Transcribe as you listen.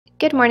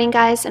Good morning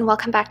guys, and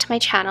welcome back to my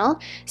channel.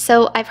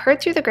 So I've heard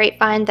through the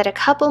grapevine that a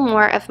couple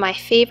more of my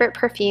favorite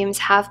perfumes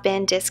have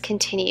been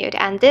discontinued,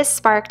 and this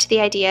sparked the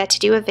idea to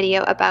do a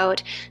video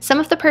about some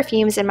of the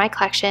perfumes in my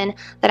collection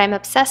that I'm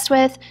obsessed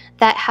with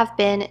that have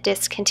been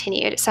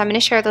discontinued. So I'm going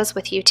to share those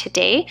with you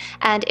today,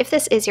 and if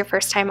this is your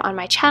first time on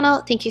my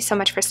channel, thank you so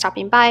much for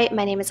stopping by.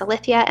 My name is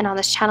Alithia, and on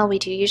this channel we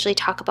do usually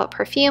talk about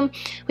perfume.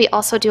 We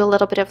also do a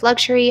little bit of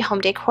luxury,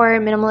 home decor,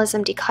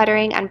 minimalism,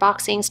 decluttering,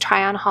 unboxings,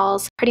 try-on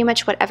hauls, pretty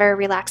much whatever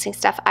relaxing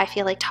stuff I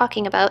feel like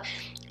talking about.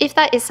 If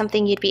that is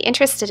something you'd be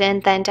interested in,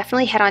 then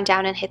definitely head on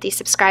down and hit the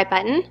subscribe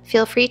button.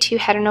 Feel free to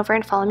head on over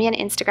and follow me on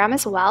Instagram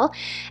as well.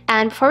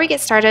 And before we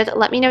get started,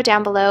 let me know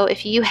down below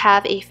if you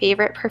have a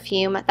favorite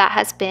perfume that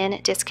has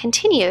been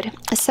discontinued.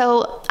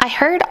 So I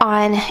heard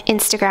on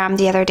Instagram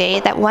the other day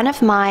that one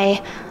of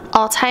my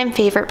all-time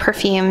favorite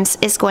perfumes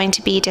is going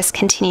to be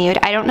discontinued.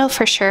 I don't know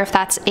for sure if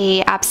that's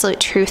a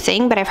absolute true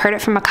thing, but I've heard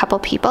it from a couple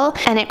people,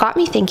 and it got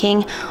me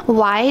thinking,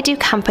 why do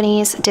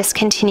companies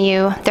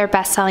discontinue their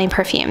best-selling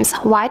perfumes?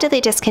 Why do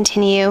they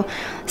discontinue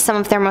some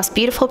of their most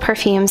beautiful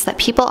perfumes that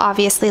people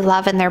obviously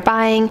love and they're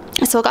buying?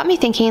 So it got me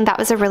thinking that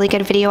was a really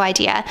good video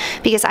idea,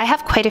 because I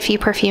have quite a few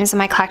perfumes in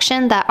my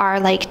collection that are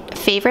like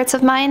favorites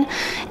of mine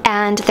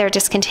and they're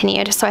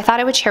discontinued. So I thought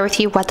I would share with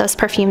you what those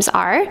perfumes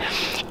are,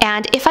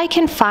 and if I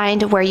can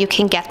find where you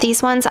can get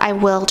these ones, I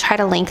will try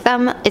to link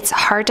them. It's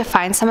hard to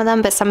find some of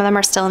them, but some of them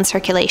are still in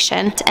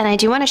circulation. And I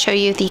do want to show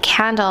you the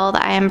candle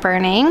that I am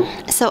burning.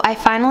 So I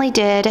finally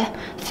did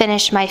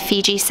finish my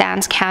Fiji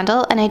Sands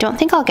candle, and I don't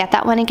think I'll get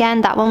that one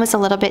again. That one was a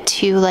little bit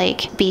too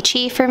like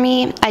beachy for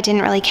me. I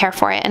didn't really care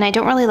for it, and I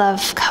don't really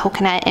love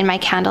coconut in my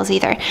candles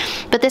either.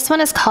 But this one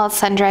is called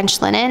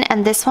Sun-Drenched Linen,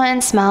 and this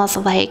one smells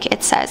like,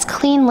 it says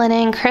clean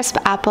linen, crisp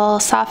apple,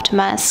 soft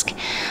musk.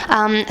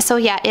 So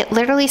yeah, it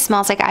literally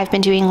smells like I've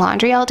been doing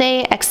laundry all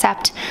day,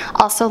 except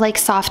also like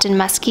soft and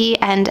musky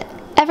and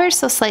ever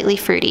so slightly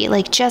fruity,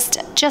 like just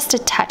a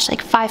touch,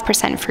 like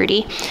 5%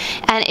 fruity.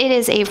 And it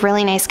is a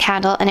really nice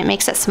candle, and it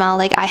makes it smell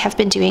like I have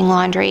been doing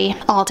laundry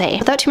all day.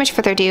 Without too much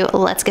further ado,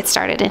 let's get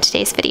started in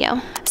today's video.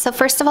 So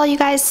first of all, you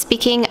guys,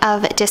 speaking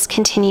of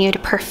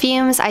discontinued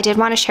perfumes, I did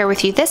want to share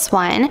with you this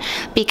one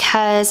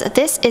because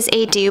this is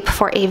a dupe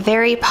for a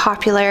very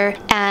popular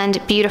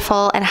and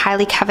beautiful and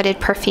highly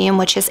coveted perfume,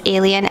 which is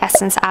Alien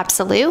Essence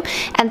Absolu.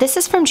 And this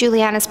is from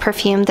Juliana's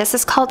perfume. This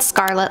is called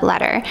Scarlet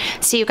Letter.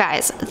 So you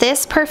guys,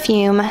 this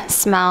perfume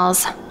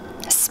smells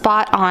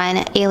spot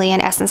on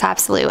Alien Essence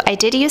Absolu. I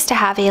did used to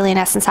have Alien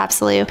Essence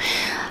Absolu.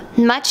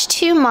 Much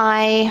to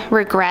my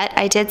regret,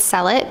 I did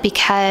sell it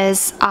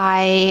because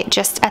I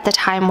just at the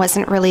time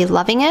wasn't really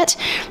loving it,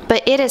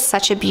 but it is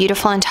such a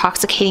beautiful,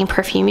 intoxicating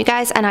perfume, you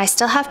guys, and I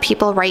still have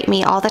people write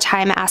me all the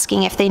time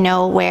asking if I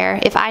know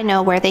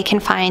where they can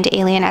find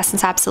Alien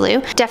Essence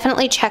Absolu.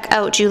 Definitely check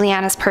out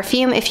Juliana's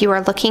perfume if you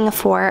are looking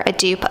for a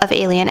dupe of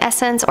Alien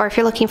Essence, or if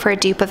you're looking for a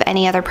dupe of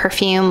any other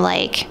perfume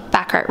like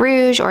Baccarat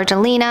Rouge or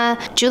Delina.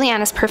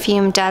 Juliana's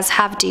perfume does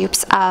have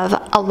dupes of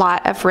a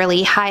lot of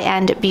really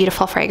high-end,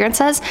 beautiful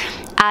fragrances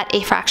at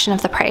a fraction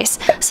of the price.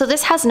 So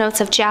this has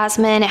notes of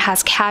jasmine, it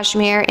has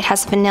cashmere, it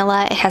has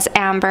vanilla, it has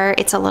amber,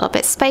 it's a little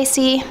bit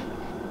spicy.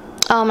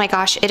 Oh my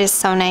gosh, it is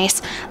so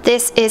nice.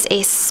 This is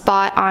a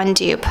spot on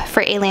dupe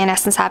for Alien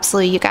Essence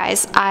Absolu, you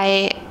guys.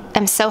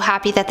 I'm so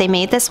happy that they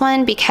made this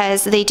one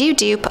because they do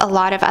dupe a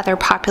lot of other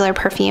popular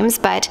perfumes,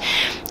 but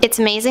it's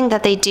amazing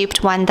that they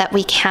duped one that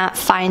we can't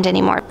find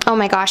anymore. Oh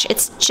my gosh,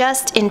 it's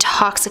just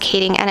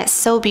intoxicating and it's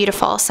so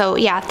beautiful. So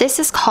yeah, this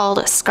is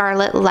called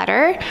Scarlet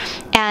Letter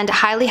and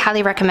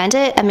highly recommend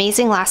it.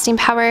 Amazing lasting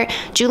power.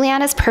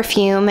 Juliana's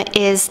perfume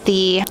is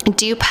the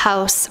dupe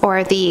house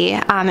or the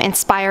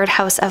inspired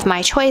house of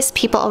my choice.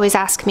 People always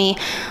ask me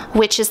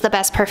which is the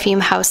best perfume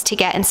house to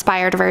get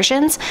inspired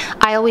versions.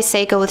 I always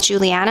say go with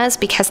Juliana's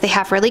because they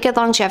have really good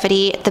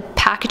longevity, the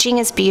packaging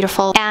is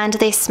beautiful, and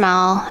they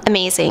smell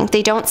amazing.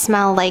 They don't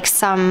smell like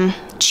some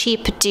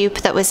cheap dupe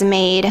that was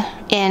made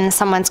in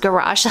someone's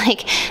garage.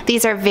 Like,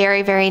 these are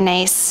very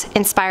nice,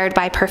 inspired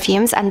by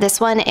perfumes, and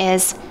this one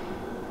is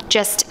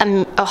just,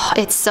 oh,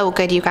 it's so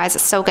good, you guys.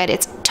 It's so good.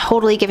 It's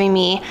totally giving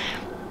me,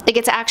 like,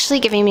 it's actually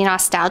giving me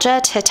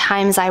nostalgia to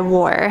times I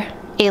wore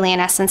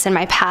Alien Essence in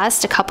my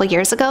past a couple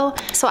years ago.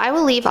 So I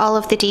will leave all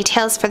of the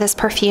details for this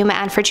perfume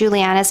and for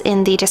Juliana's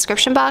in the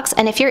description box,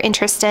 and if you're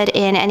interested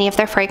in any of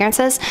their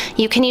fragrances,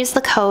 you can use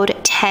the code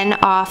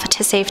 10OFF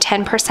to save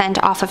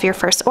 10% off of your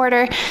first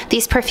order.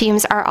 These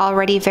perfumes are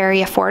already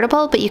very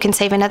affordable, but you can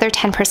save another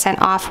 10%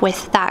 off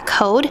with that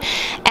code,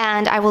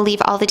 and I will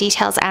leave all the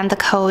details and the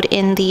code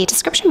in the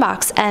description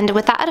box. And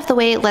with that out of the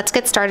way, let's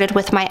get started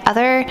with my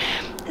other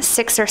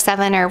 6 or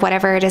 7 or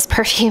whatever it is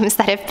perfumes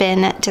that have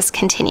been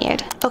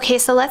discontinued. Okay,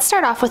 so let's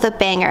start off with a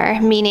banger,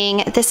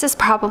 meaning this is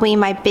probably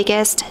my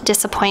biggest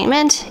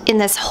disappointment in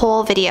this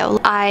whole video.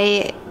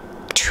 I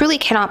truly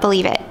cannot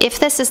believe it. If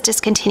this is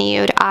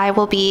discontinued, I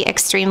will be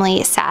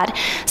extremely sad.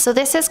 So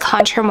this is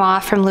Contre Moi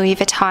from Louis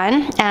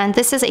Vuitton, and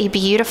this is a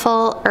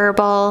beautiful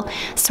herbal,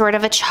 sort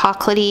of a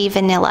chocolatey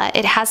vanilla.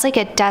 It has like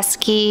a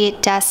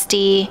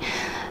dusty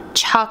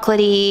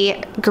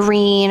chocolatey,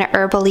 green,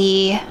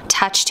 herbally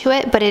touch to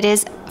it, but it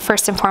is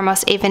first and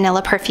foremost a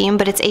vanilla perfume,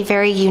 but it's a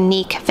very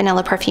unique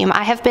vanilla perfume.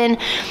 I have been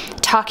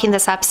talking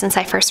this up since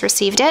I first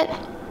received it.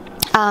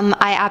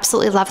 I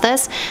absolutely love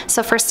this.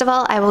 So first of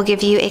all, I will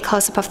give you a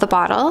close-up of the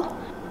bottle.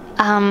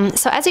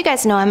 So as you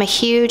guys know, I'm a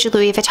huge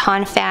Louis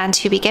Vuitton fan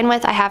to begin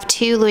with. I have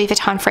 2 Louis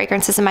Vuitton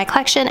fragrances in my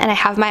collection, and I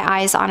have my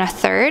eyes on a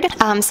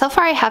 3rd. So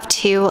far I have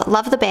 2.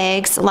 Love the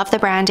bags, love the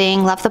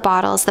branding, love the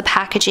bottles, the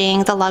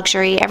packaging, the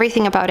luxury,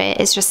 everything about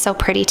it is just so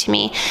pretty to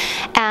me.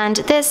 And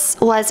this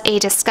was a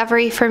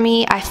discovery for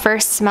me. I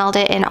first smelled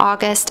it in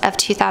August of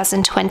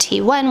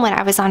 2021 when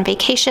I was on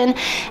vacation,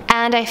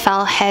 and I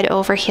fell head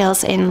over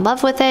heels in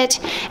love with it.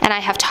 And I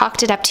have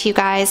talked it up to you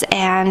guys,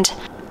 and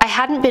I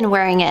hadn't been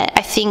wearing it.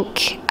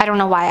 I don't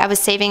know why. I was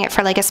saving it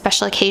for like a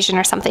special occasion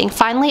or something.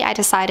 Finally, I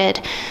decided,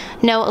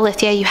 no,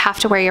 Alithia, you have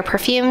to wear your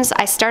perfumes.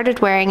 I started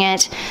wearing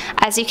it.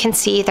 As you can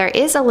see, there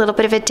is a little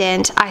bit of a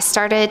dent. I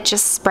started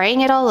just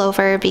spraying it all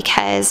over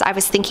because I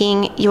was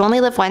thinking, you only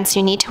live once,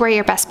 you need to wear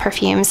your best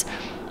perfumes.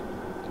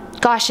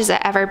 Gosh, is it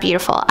ever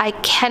beautiful. I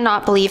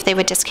cannot believe they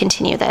would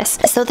discontinue this.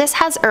 So this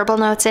has herbal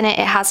notes in it.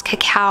 It has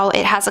cacao.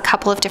 It has a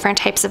couple of different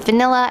types of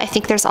vanilla. I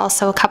think there's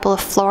also a couple of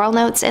floral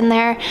notes in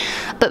there.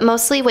 But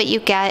mostly what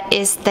you get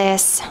is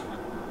this,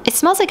 it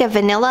smells like a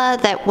vanilla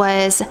that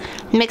was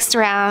mixed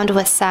around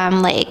with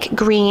some like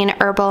green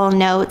herbal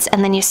notes,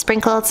 and then you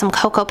sprinkled some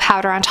cocoa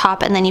powder on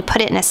top, and then you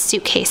put it in a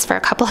suitcase for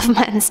a couple of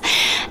months.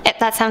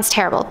 That sounds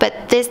terrible,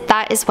 but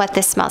that is what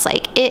this smells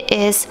like. It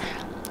is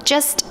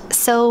just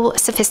so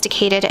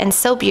sophisticated and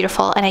so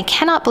beautiful, and I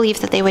cannot believe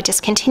that they would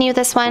discontinue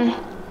this one.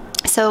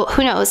 So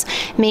who knows,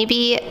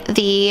 maybe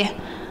the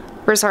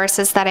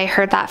resources that I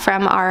heard that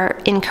from are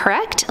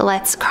incorrect.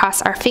 Let's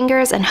cross our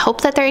fingers and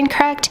hope that they're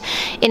incorrect.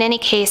 In any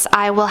case,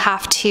 I will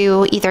have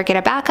to either get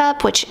a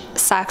backup, which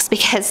sucks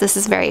because this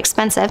is very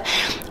expensive,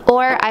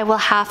 or I will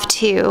have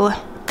to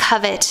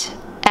covet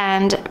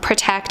and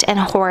protect and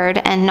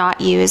hoard and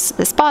not use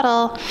this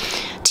bottle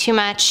too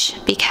much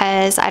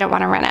because I don't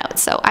want to run out.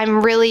 So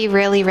I'm really,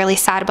 really, really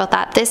sad about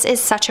that. This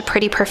is such a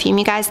pretty perfume,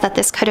 you guys, that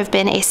this could have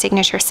been a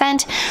signature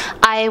scent.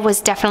 I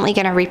was definitely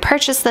going to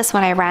repurchase this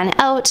when I ran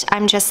out.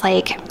 I'm just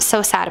like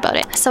so sad about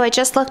it. So I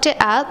just looked it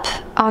up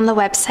on the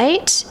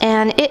website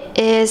and it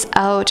is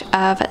out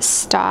of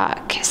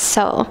stock.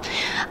 So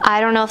I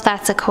don't know if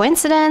that's a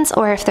coincidence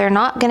or if they're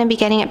not going to be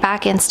getting it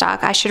back in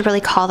stock. I should really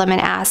call them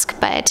and ask,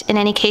 but in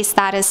any case,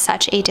 that is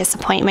such a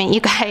disappointment, you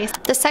guys.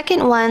 The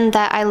second one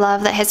that I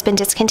love that has been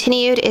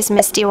discontinued is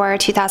Miss Dior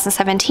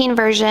 2017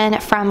 version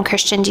from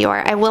Christian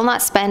Dior. I will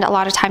not spend a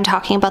lot of time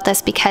talking about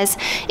this because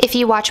if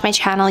you watch my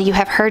channel, you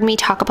have heard me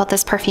talk about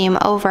this perfume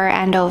over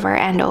and over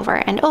and over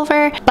and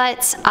over,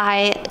 but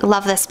I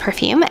love this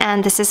perfume,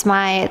 and this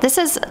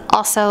is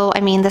also,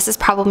 I mean, this is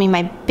probably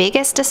my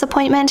biggest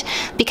disappointment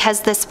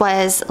because this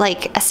was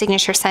like a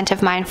signature scent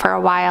of mine for a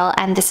while,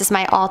 and this is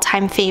my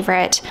all-time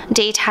favorite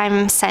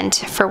daytime scent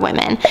for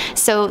women.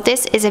 So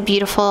this is a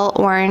beautiful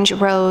orange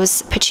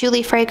rose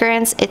patchouli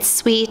fragrance. It's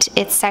sweet,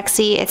 it's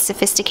sexy, it's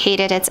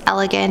sophisticated, it's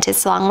elegant,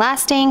 it's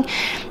long-lasting,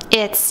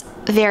 it's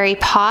very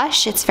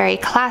posh, it's very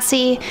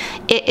classy.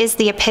 It is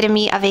the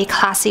epitome of a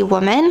classy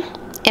woman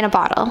in a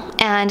bottle,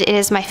 and it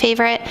is my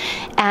favorite,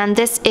 and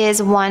this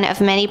is one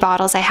of many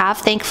bottles I have.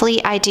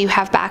 Thankfully, I do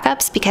have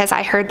backups because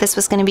I heard this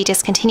was going to be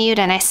discontinued,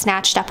 and I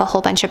snatched up a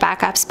whole bunch of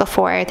backups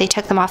before they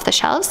took them off the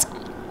shelves.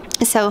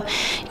 So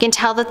you can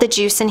tell that the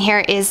juice in here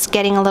is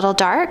getting a little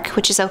dark,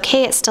 which is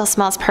okay. It still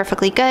smells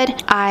perfectly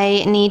good.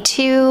 I need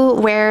to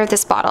wear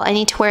this bottle. I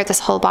need to wear this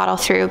whole bottle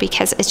through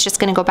because it's just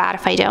gonna go bad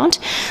if I don't.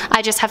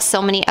 I just have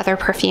so many other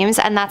perfumes,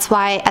 and that's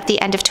why at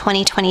the end of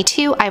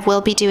 2022, I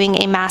will be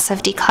doing a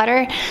massive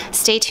declutter.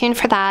 Stay tuned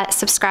for that.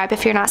 Subscribe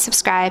if you're not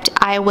subscribed.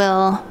 I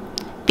will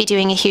be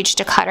doing a huge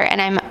declutter,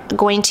 and I'm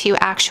going to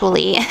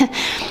actually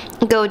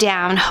go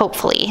down,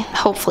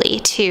 hopefully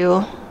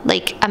to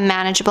like a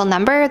manageable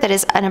number that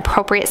is an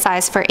appropriate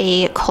size for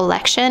a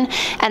collection,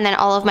 and then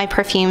all of my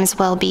perfumes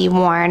will be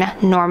worn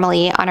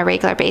normally on a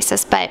regular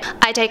basis. But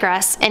I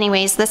digress.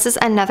 Anyways, this is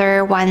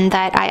another one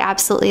that I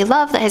absolutely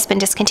love that has been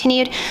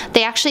discontinued.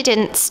 They actually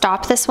didn't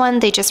stop this one,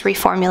 they just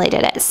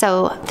reformulated it.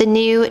 So the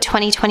new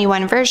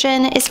 2021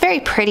 version is very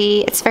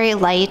pretty, it's very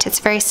light, it's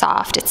very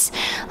soft, it's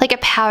like a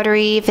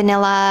powdery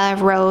vanilla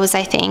rose,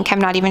 I think.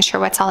 I'm not even sure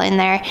what's all in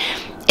there.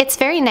 It's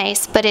very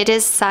nice, but it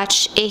is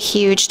such a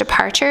huge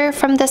departure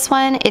from this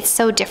one. It's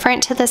so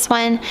different to this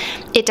one.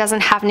 It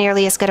doesn't have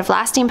nearly as good of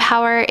lasting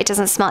power. It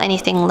doesn't smell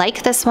anything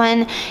like this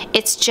one.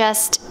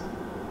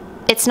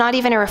 It's not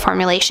even a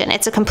reformulation.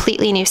 It's a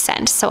completely new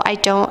scent, so I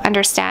don't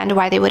understand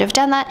why they would have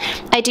done that.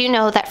 I do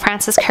know that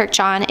Francis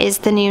Kirkjohn is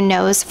the new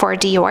nose for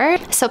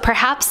Dior, so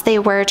perhaps they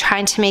were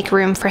trying to make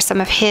room for some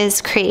of his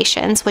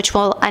creations, which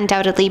will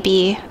undoubtedly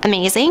be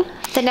amazing.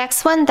 The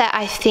next one that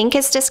I think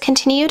is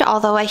discontinued,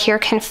 although I hear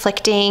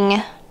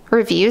conflicting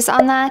reviews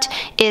on that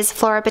is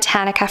Flora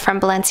Botanica from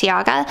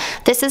Balenciaga.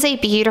 This is a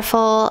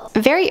beautiful,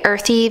 very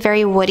earthy,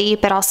 very woody,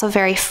 but also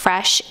very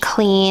fresh,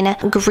 clean,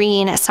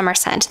 green summer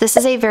scent. This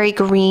is a very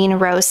green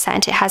rose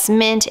scent. It has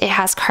mint, it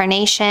has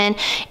carnation,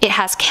 it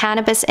has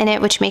cannabis in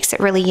it, which makes it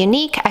really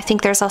unique. I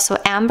think there's also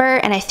amber,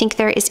 and I think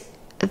there is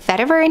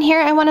vetiver in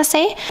here, I want to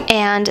say.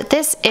 And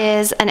this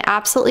is an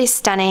absolutely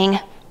stunning,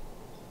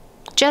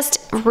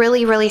 just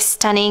really, really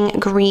stunning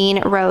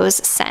green rose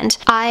scent.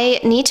 I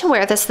need to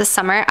wear this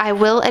summer. I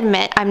will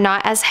admit I'm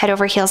not as head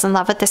over heels in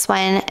love with this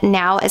one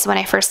now as when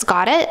I first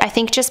got it. I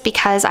think just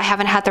because I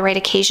haven't had the right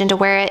occasion to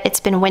wear it. It's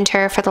been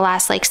winter for the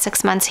last like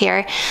 6 months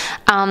here.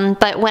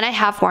 But when I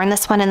have worn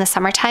this one in the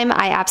summertime,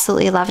 I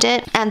absolutely loved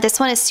it. And this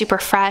one is super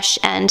fresh,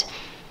 and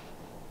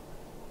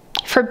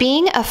for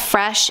being a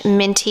fresh,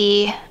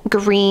 minty,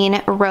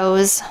 green,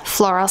 rose,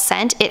 floral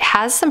scent, it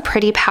has some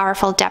pretty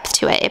powerful depth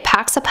to it. It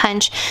packs a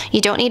punch.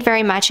 You don't need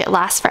very much. It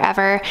lasts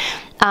forever.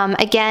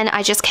 Again,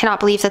 I just cannot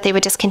believe that they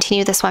would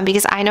discontinue this one,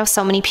 because I know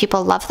so many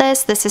people love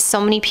this. This is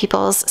so many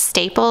people's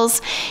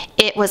staples.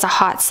 It was a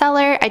hot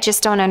seller. I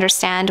just don't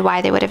understand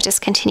why they would have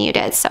discontinued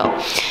it.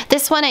 So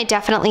this one I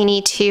definitely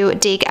need to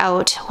dig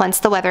out once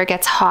the weather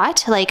gets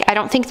hot. Like, I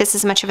don't think this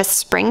is much of a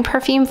spring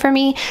perfume for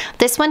me.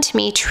 This one to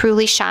me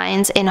truly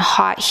shines in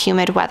hot,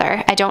 humid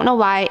weather. I don't know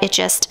why, it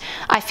just,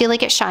 I feel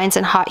like it shines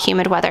in hot,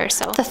 humid weather.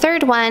 So the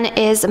third one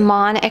is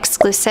Mon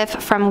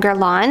Exclusif from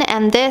Guerlain,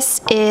 and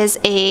this is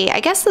I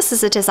guess this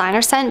is a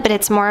designer scent, but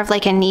it's more of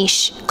like a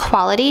niche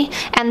quality.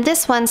 And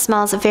this one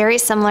smells very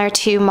similar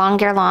to Mon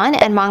Guerlain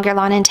and Mon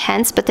Guerlain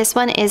Intense, but this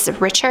one is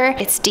richer,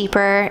 it's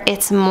deeper,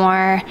 it's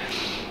more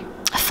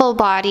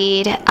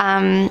full-bodied,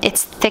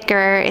 it's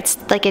thicker, it's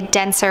like a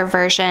denser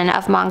version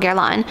of Mon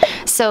Guerlain.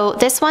 So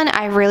this one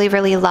I really,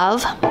 really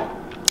love.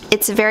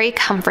 It's very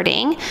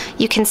comforting.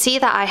 You can see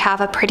that I have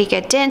a pretty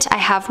good dent. I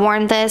have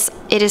worn this.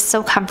 It is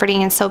so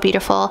comforting and so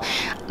beautiful.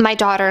 My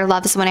daughter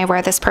loves when I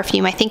wear this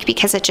perfume, I think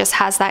because it just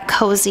has that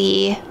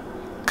cozy,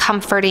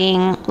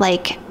 comforting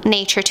like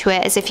nature to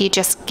it, as if you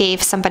just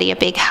gave somebody a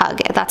big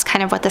hug. That's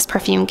kind of what this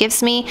perfume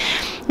gives me.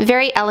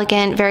 Very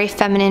elegant, very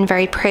feminine,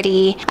 very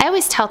pretty. I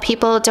always tell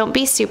people, don't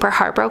be super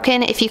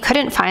heartbroken if you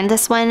couldn't find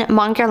this one.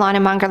 Mon Guerlain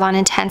and Mon Guerlain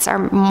Intense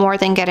are more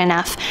than good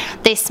enough.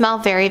 They smell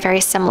very, very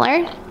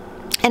similar.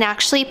 And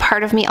actually,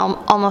 part of me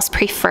almost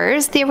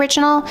prefers the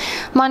original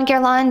Mon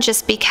Guerlain,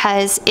 just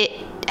because it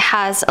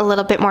has a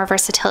little bit more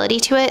versatility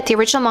to it. The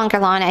original Mon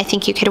Guerlain, I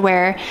think you could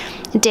wear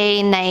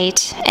day,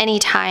 night,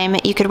 anytime.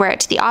 You could wear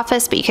it to the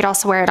office, but you could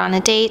also wear it on a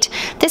date.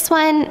 This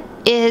one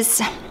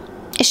is,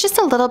 it's just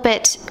a little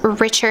bit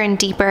richer and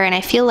deeper, and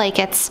I feel like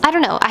it's, I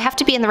don't know, I have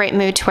to be in the right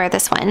mood to wear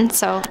this one.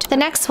 So the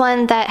next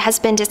one that has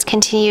been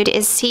discontinued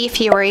is Sea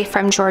Fiori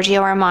from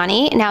Giorgio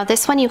Armani. Now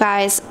this one, you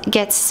guys,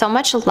 gets so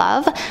much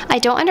love. I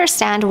don't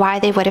understand why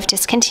they would have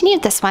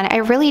discontinued this one. I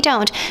really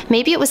don't.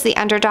 Maybe it was the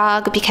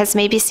underdog, because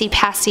maybe Sea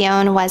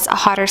Passion was a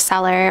hotter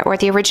seller, or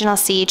the original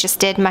Sea just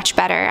did much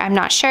better. I'm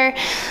not sure.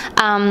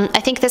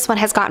 I think this one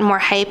has gotten more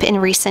hype in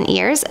recent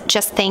years,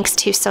 just thanks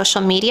to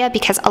social media,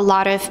 because a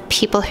lot of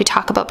people who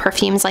talk about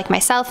perfume like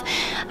myself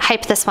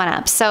hype this one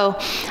up. So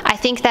I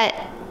think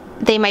that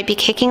they might be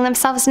kicking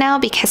themselves now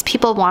because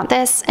people want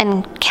this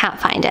and can't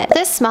find it.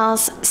 This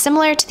smells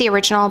similar to the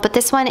original, but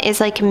this one is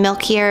like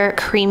milkier,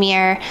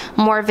 creamier,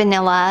 more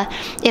vanilla.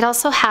 It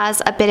also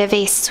has a bit of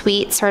a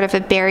sweet, sort of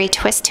a berry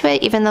twist to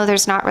it, even though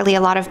there's not really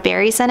a lot of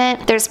berries in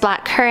it. There's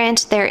black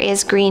currant, there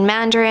is green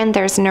mandarin,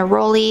 there's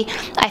neroli.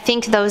 I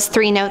think those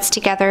three notes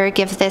together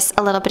give this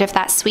a little bit of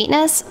that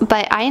sweetness,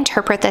 but I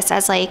interpret this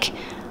as like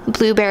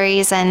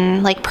blueberries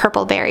and like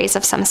purple berries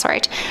of some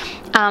sort.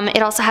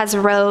 It also has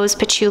rose,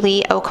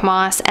 patchouli, oak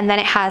moss, and then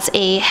it has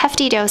a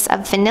hefty dose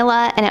of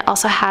vanilla, and it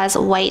also has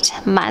white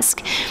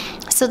musk.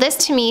 So this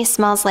to me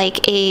smells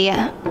like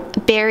a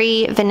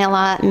berry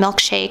vanilla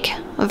milkshake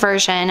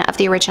version of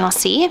the original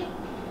Sea.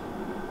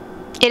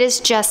 It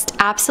is just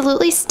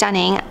absolutely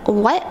stunning.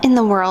 What in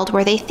the world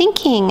were they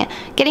thinking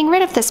getting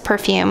rid of this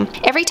perfume?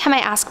 Every time I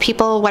ask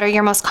people, what are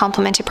your most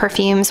complimented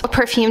perfumes? What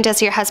perfume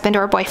does your husband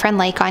or boyfriend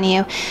like on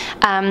you?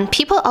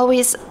 People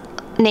always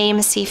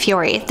name Sea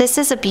Fiori. This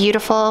is a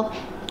beautiful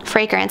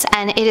fragrance,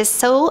 and it is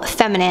so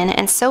feminine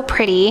and so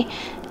pretty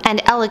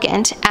and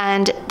elegant,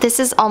 and this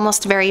is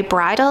almost very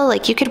bridal.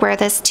 Like, you could wear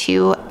this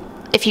to,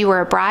 if you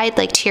were a bride,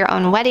 like to your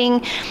own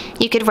wedding.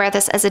 You could wear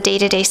this as a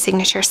day-to-day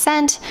signature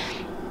scent.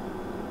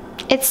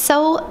 It's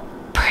so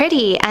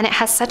pretty, and it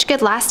has such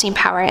good lasting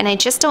power, and I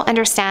just don't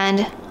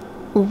understand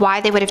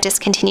why they would have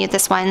discontinued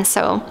this one.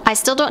 So I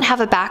still don't have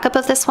a backup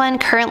of this one.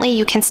 Currently,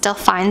 you can still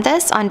find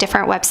this on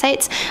different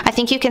websites. I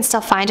think you can still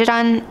find it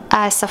on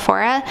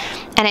Sephora,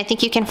 and I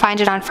think you can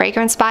find it on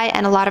Fragrance Buy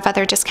and a lot of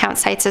other discount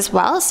sites as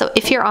well. So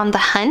if you're on the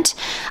hunt,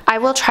 I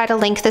will try to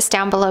link this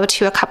down below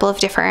to a couple of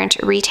different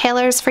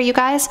retailers for you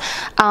guys.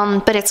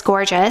 But it's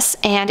gorgeous,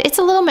 and it's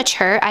a little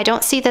mature. I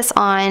don't see this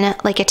on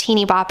like a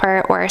teeny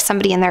bopper or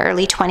somebody in their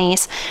early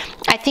 20s.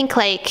 I think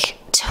like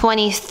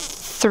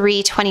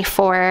 23,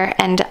 24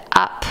 and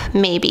up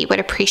maybe would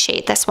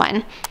appreciate this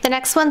one. The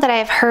next one that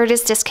I've heard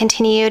is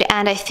discontinued,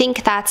 and I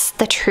think that's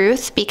the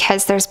truth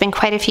because there's been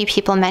quite a few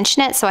people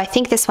mention it, so I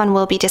think this one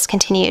will be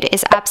discontinued,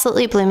 is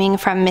Absolutely Blooming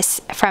from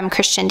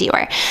Christian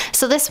Dior.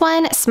 So this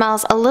one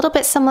smells a little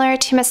bit similar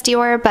to Miss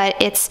Dior, but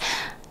it's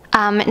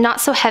not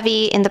so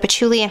heavy in the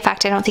patchouli. In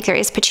fact, I don't think there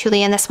is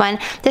patchouli in this one.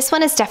 This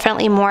one is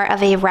definitely more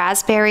of a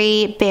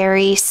raspberry,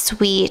 berry,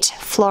 sweet,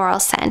 floral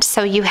scent.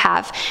 So you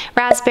have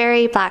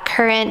raspberry, black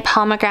currant,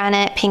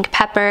 pomegranate, pink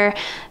pepper,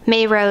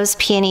 May rose,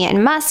 peony,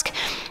 and musk.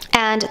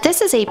 And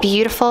this is a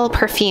beautiful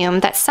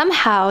perfume that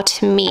somehow,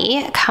 to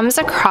me, comes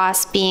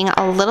across being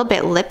a little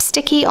bit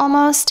lipsticky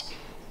almost.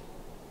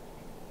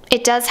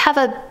 It does have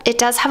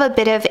a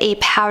bit of a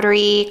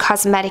powdery,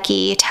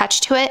 cosmetic-y touch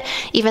to it,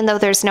 even though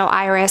there's no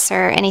iris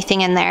or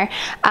anything in there.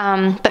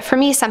 But for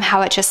me,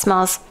 somehow it just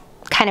smells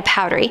kind of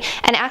powdery.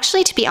 And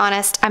actually, to be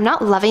honest, I'm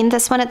not loving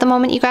this one at the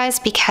moment, you guys,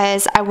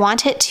 because I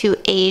want it to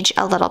age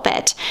a little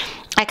bit.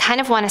 I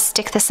kind of want to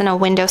stick this in a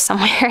window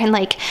somewhere and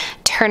like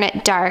turn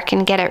it dark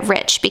and get it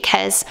rich,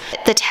 because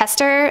the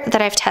tester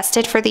that I've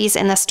tested for these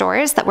in the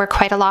stores that were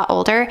quite a lot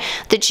older,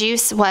 the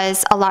juice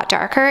was a lot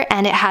darker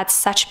and it had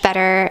such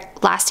better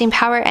lasting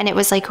power, and it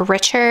was like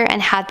richer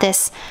and had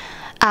this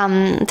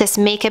this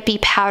makeup-y,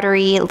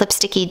 powdery,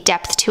 lipsticky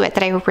depth to it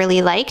that I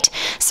really liked.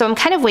 So I'm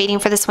kind of waiting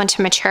for this one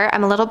to mature.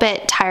 I'm a little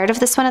bit tired of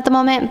this one at the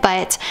moment,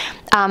 but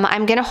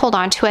I'm gonna hold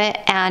on to it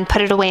and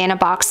put it away in a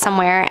box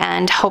somewhere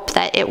and hope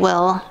that it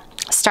will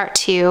start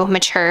to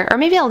mature, or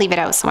maybe I'll leave it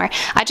out somewhere.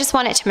 I just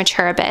want it to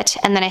mature a bit,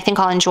 and then I think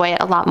I'll enjoy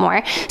it a lot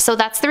more. So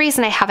that's the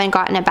reason I haven't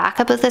gotten a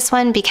backup of this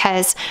one,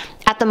 because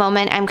at the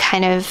moment I'm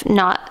kind of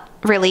not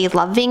really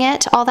loving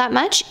it all that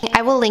much.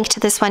 I will link to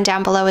this one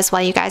down below as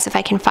well, you guys, if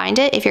I can find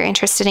it, if you're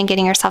interested in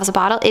getting yourselves a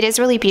bottle. It is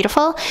really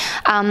beautiful.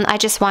 I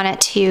just want it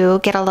to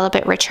get a little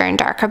bit richer and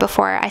darker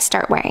before I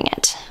start wearing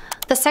it.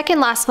 The second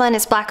last one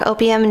is Black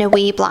Opium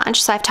Nuit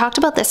Blanche. So I've talked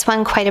about this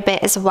one quite a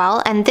bit as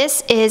well, and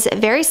this is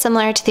very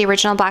similar to the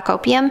original Black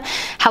Opium.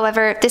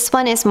 However, this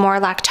one is more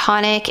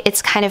lactonic.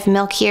 It's kind of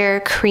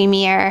milkier,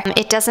 creamier.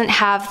 It doesn't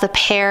have the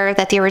pear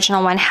that the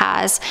original one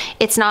has.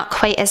 It's not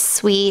quite as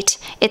sweet.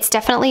 It's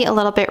definitely a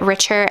little bit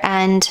richer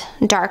and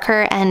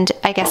darker and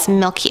I guess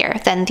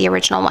milkier than the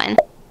original one.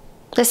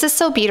 This is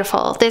so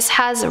beautiful. This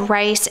has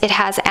rice, it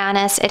has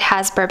anise, it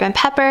has bourbon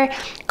pepper,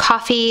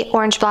 coffee,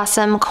 orange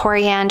blossom,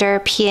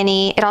 coriander,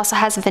 peony. It also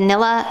has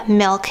vanilla,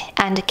 milk,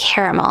 and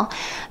caramel.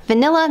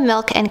 Vanilla,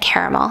 milk, and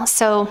caramel.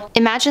 So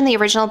imagine the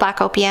original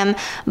Black Opium,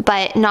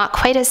 but not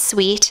quite as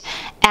sweet,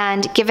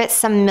 and give it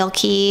some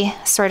milky,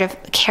 sort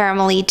of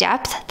caramelly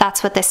depth.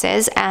 That's what this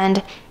is,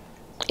 and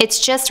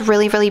it's just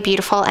really, really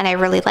beautiful, and I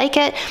really like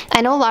it.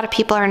 I know a lot of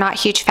people are not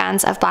huge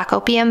fans of Black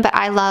Opium, but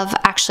I love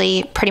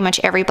actually pretty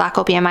much every Black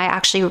Opium. I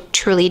actually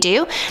truly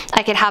do.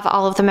 I could have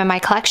all of them in my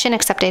collection,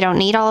 except I don't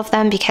need all of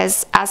them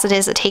because as it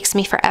is, it takes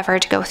me forever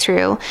to go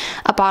through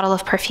a bottle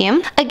of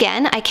perfume.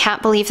 Again, I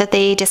can't believe that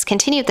they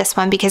discontinued this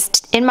one because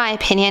in my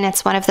opinion,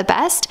 it's one of the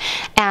best.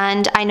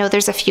 And I know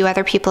there's a few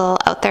other people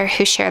out there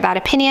who share that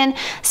opinion.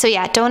 So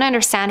yeah, don't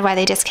understand why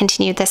they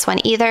discontinued this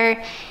one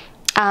either.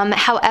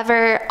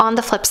 However, on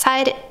the flip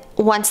side,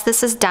 once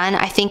this is done,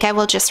 I think I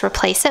will just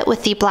replace it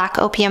with the Black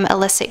Opium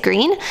Illicit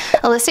Green.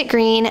 Illicit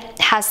Green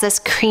has this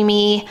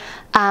creamy,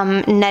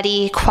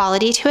 nutty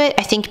quality to it,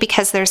 I think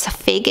because there's a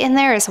fig in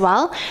there as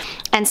well.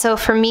 And so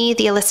for me,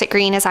 the Illicit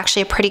Green is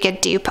actually a pretty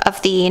good dupe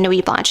of the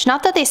Nuit Blanche.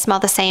 Not that they smell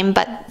the same,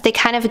 but they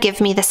kind of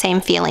give me the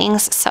same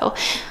feelings. So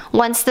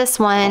once this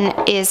one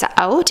is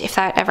out, if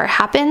that ever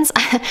happens,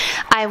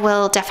 I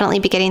will definitely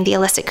be getting the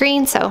Illicit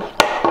Green. So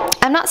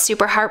I'm not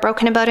super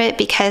heartbroken about it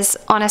because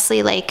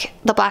honestly, like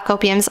the Black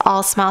Opiums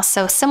all smell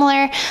so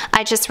similar.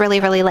 I just really,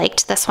 really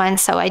liked this one,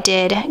 so I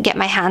did get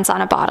my hands on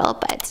a bottle.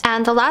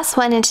 And the last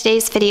one in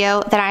today's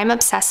video that I'm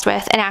obsessed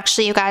with, and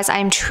actually you guys,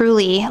 I'm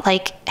truly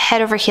like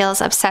head over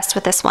heels obsessed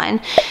with this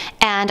one,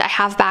 and I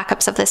have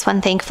backups of this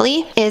one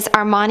thankfully, is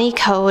Armani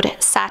Code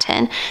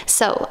Satin.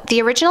 So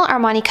the original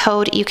Armani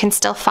Code you can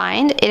still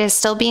find. It is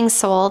still being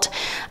sold.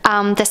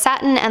 The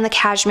satin and the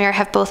cashmere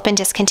have both been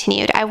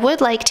discontinued. I would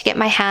like to get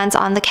my hands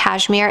on the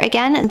cashmere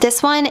again.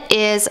 This one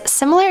is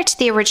similar to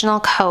the original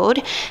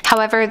Code.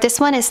 However, this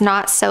one is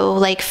not so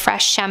like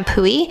fresh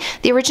shampoo-y.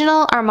 The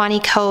original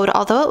Armani Code,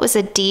 although it was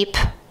a deep,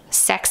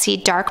 sexy,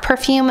 dark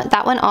perfume,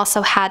 that one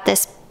also had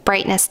this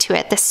brightness to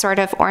it, this sort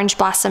of orange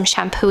blossom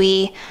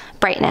shampoo-y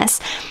brightness.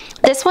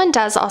 This one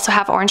does also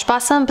have orange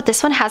blossom, but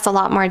this one has a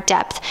lot more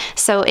depth.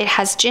 So it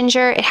has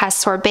ginger, it has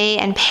sorbet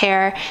and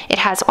pear, it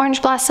has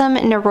orange blossom,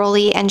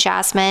 neroli, and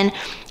jasmine.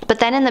 But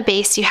then in the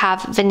base you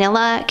have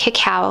vanilla,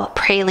 cacao,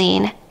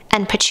 praline,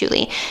 and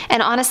patchouli.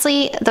 And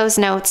honestly, those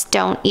notes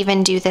don't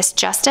even do this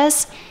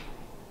justice.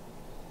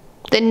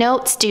 The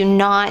notes do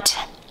not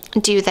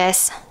do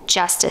this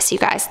justice, you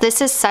guys.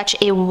 This is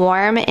such a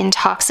warm,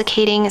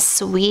 intoxicating,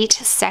 sweet,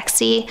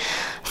 sexy,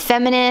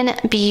 feminine,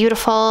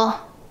 beautiful,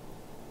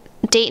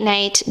 date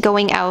night,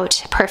 going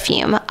out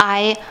perfume.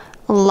 I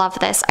love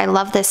this. I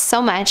love this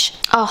so much.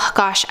 Oh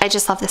gosh, I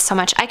just love this so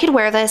much. I could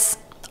wear this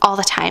all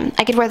the time.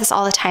 I could wear this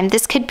all the time.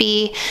 This could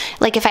be,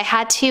 like, if I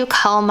had to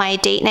cull my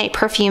date night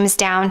perfumes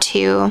down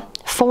to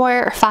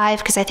 4 or 5,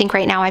 because I think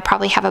right now I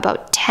probably have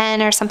about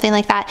 10 or something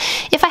like that.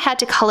 If I had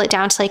to cull it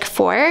down to like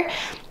 4,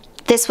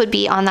 this would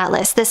be on that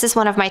list. This is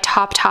one of my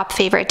top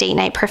favorite date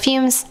night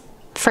perfumes,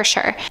 for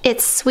sure.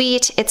 It's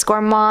sweet, it's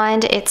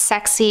gourmand, it's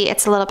sexy,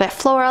 it's a little bit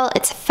floral,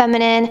 it's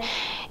feminine,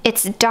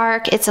 it's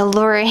dark, it's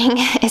alluring.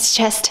 It's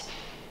just,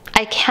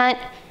 I can't,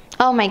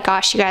 oh my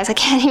gosh, you guys, I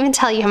can't even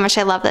tell you how much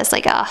I love this.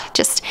 Like, oh,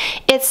 just,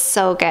 it's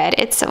so good.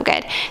 It's so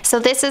good. So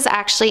this is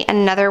actually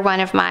another one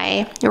of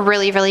my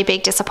really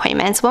big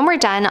disappointments. When we're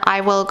done,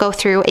 I will go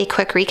through a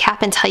quick recap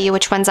and tell you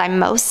which ones I'm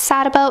most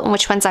sad about and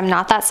which ones I'm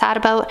not that sad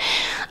about.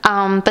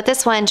 But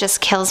this one just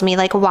kills me.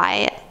 Like,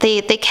 why?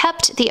 They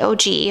kept the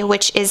OG,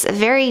 which is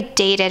very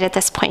dated at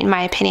this point in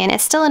my opinion.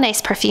 It's still a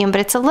nice perfume,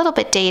 but it's a little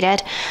bit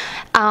dated.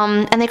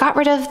 And they got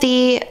rid of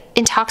the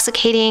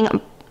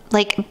intoxicating,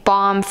 like,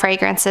 bomb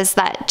fragrances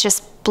that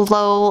just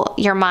blow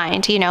your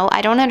mind, you know.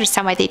 I don't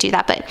understand why they do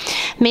that, but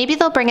maybe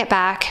they'll bring it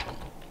back.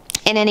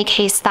 In any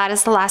case, that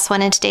is the last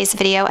one in today's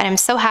video, and I'm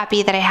so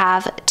happy that I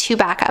have 2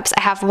 backups.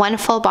 I have 1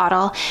 full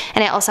bottle,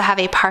 and I also have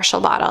a partial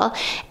bottle.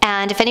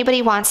 And if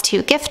anybody wants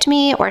to gift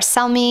me or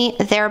sell me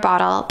their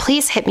bottle,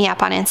 please hit me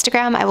up on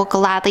Instagram. I will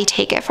gladly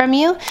take it from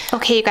you.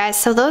 Okay, you guys,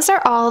 so those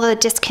are all the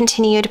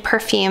discontinued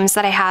perfumes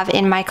that I have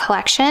in my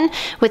collection,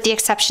 with the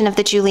exception of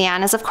the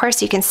Juliana's, of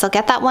course. You can still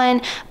get that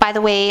one. By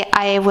the way,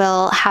 I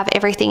will have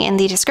everything in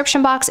the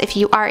description box if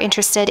you are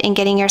interested in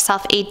getting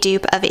yourself a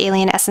dupe of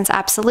Alien Essence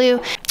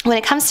Absolu. When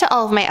it comes to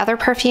all of my other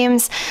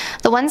perfumes,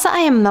 the ones that I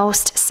am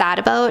most sad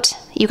about,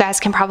 you guys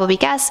can probably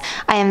guess.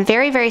 I am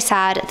very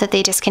sad that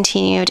they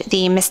discontinued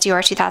the Miss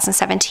Dior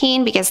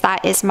 2017, because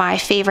that is my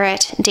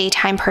favorite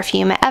daytime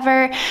perfume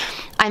ever.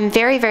 I'm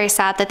very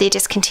sad that they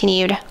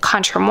discontinued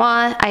Contre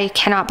Moi. I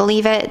cannot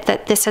believe it,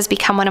 that this has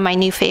become one of my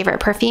new favorite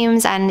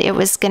perfumes, and it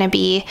was going to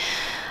be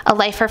a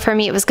lifer for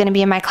me. It was going to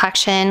be in my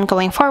collection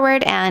going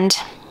forward, and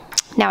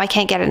now I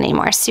can't get it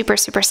anymore. Super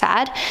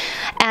sad.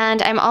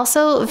 And I'm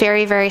also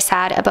very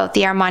sad about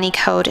the Armani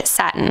Code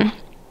Satin.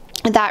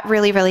 That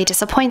really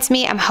disappoints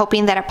me. I'm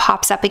hoping that it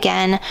pops up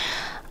again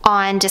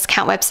on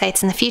discount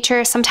websites in the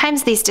future.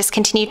 Sometimes these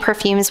discontinued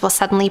perfumes will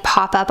suddenly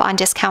pop up on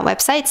discount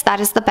websites. That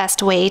is the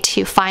best way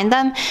to find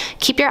them.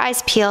 Keep your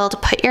eyes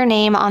peeled, put your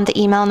name on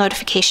the email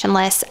notification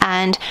list,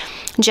 and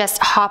just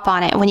hop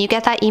on it. When you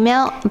get that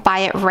email, buy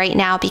it right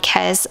now,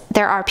 because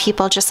there are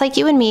people just like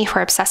you and me who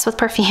are obsessed with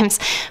perfumes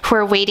who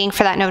are waiting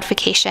for that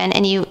notification,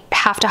 and you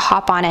have to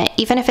hop on it.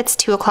 Even if it's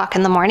 2 o'clock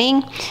in the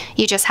morning,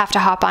 you just have to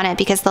hop on it,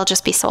 because they'll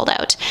just be sold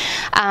out.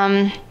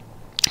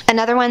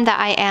 Another one that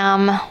I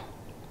am,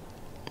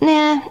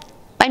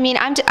 I mean,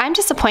 I'm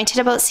disappointed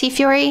about Sea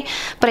Fury,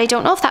 but I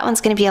don't know if that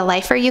one's going to be a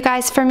lifer, you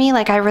guys, for me.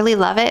 Like, I really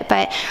love it,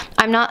 but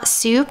I'm not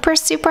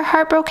super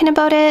heartbroken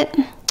about it,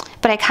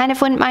 but I kind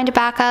of wouldn't mind a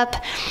backup.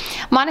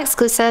 Mon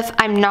Exclusive,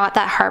 I'm not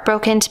that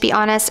heartbroken, to be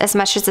honest, as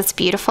much as it's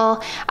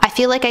beautiful. I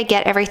feel like I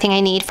get everything I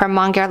need from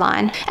Mon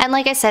Guerlain. And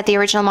like I said, the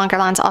original Mon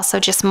Guerlain's also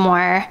just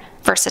more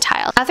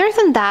versatile. Other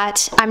than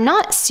that, I'm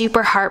not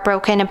super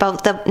heartbroken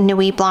about the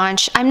Nuit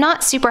Blanche. I'm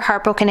not super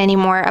heartbroken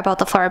anymore about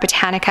the Flora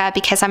Botanica,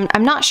 because I'm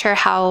not sure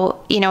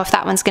how, you know, if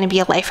that one's going to be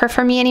a lifer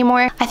for me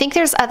anymore. I think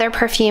there's other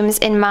perfumes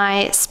in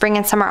my spring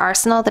and summer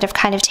arsenal that have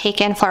kind of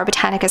taken Flora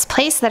Botanica's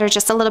place that are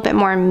just a little bit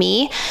more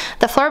me.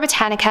 The Flora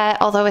Botanica,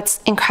 although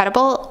it's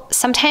incredible,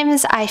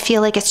 sometimes I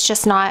feel like it's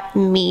just not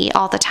me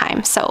all the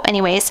time. So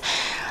anyways,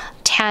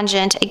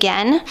 tangent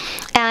again.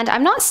 And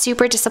I'm not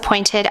super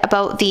disappointed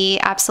about the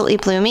Absolutely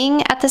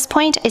Blooming at this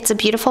point. It's a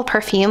beautiful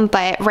perfume,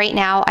 but right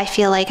now I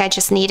feel like I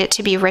just need it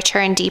to be richer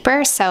and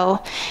deeper.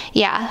 So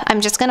yeah,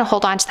 I'm just gonna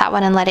hold on to that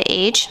one and let it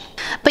age.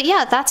 But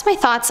yeah, that's my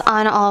thoughts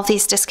on all of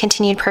these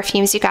discontinued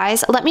perfumes, you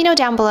guys. Let me know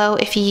down below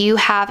if you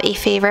have a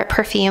favorite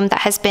perfume that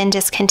has been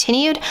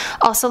discontinued.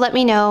 Also, let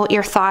me know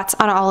your thoughts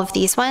on all of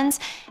these ones.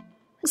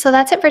 So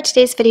that's it for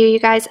today's video, you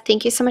guys.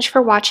 Thank you so much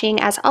for watching.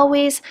 As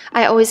always,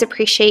 I always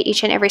appreciate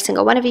each and every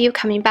single one of you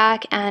coming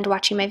back and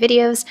watching my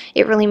videos.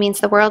 It really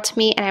means the world to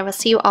me, and I will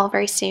see you all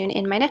very soon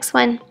in my next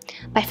one.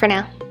 Bye for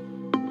now.